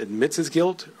 Mitsuhara admits his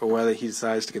guilt or whether he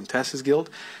decides to contest his guilt,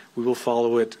 we will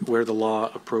follow it where the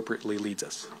law appropriately leads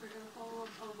us.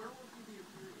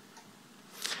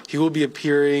 He will be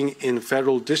appearing in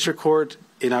federal district court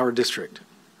in our district.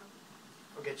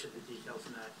 I'll get you the details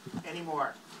on that. Any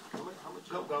more?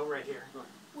 Go right here.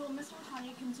 Will Mr.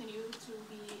 Ohtani continue to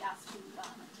be asked to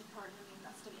take part in the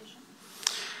investigation?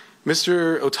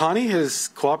 Mr. Ohtani has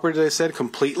cooperated, as I said,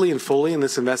 completely and fully in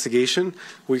this investigation.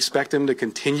 We expect him to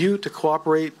continue to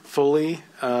cooperate fully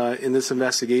in this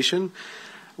investigation.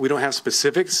 We don't have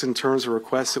specifics in terms of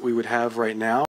requests that we would have right now.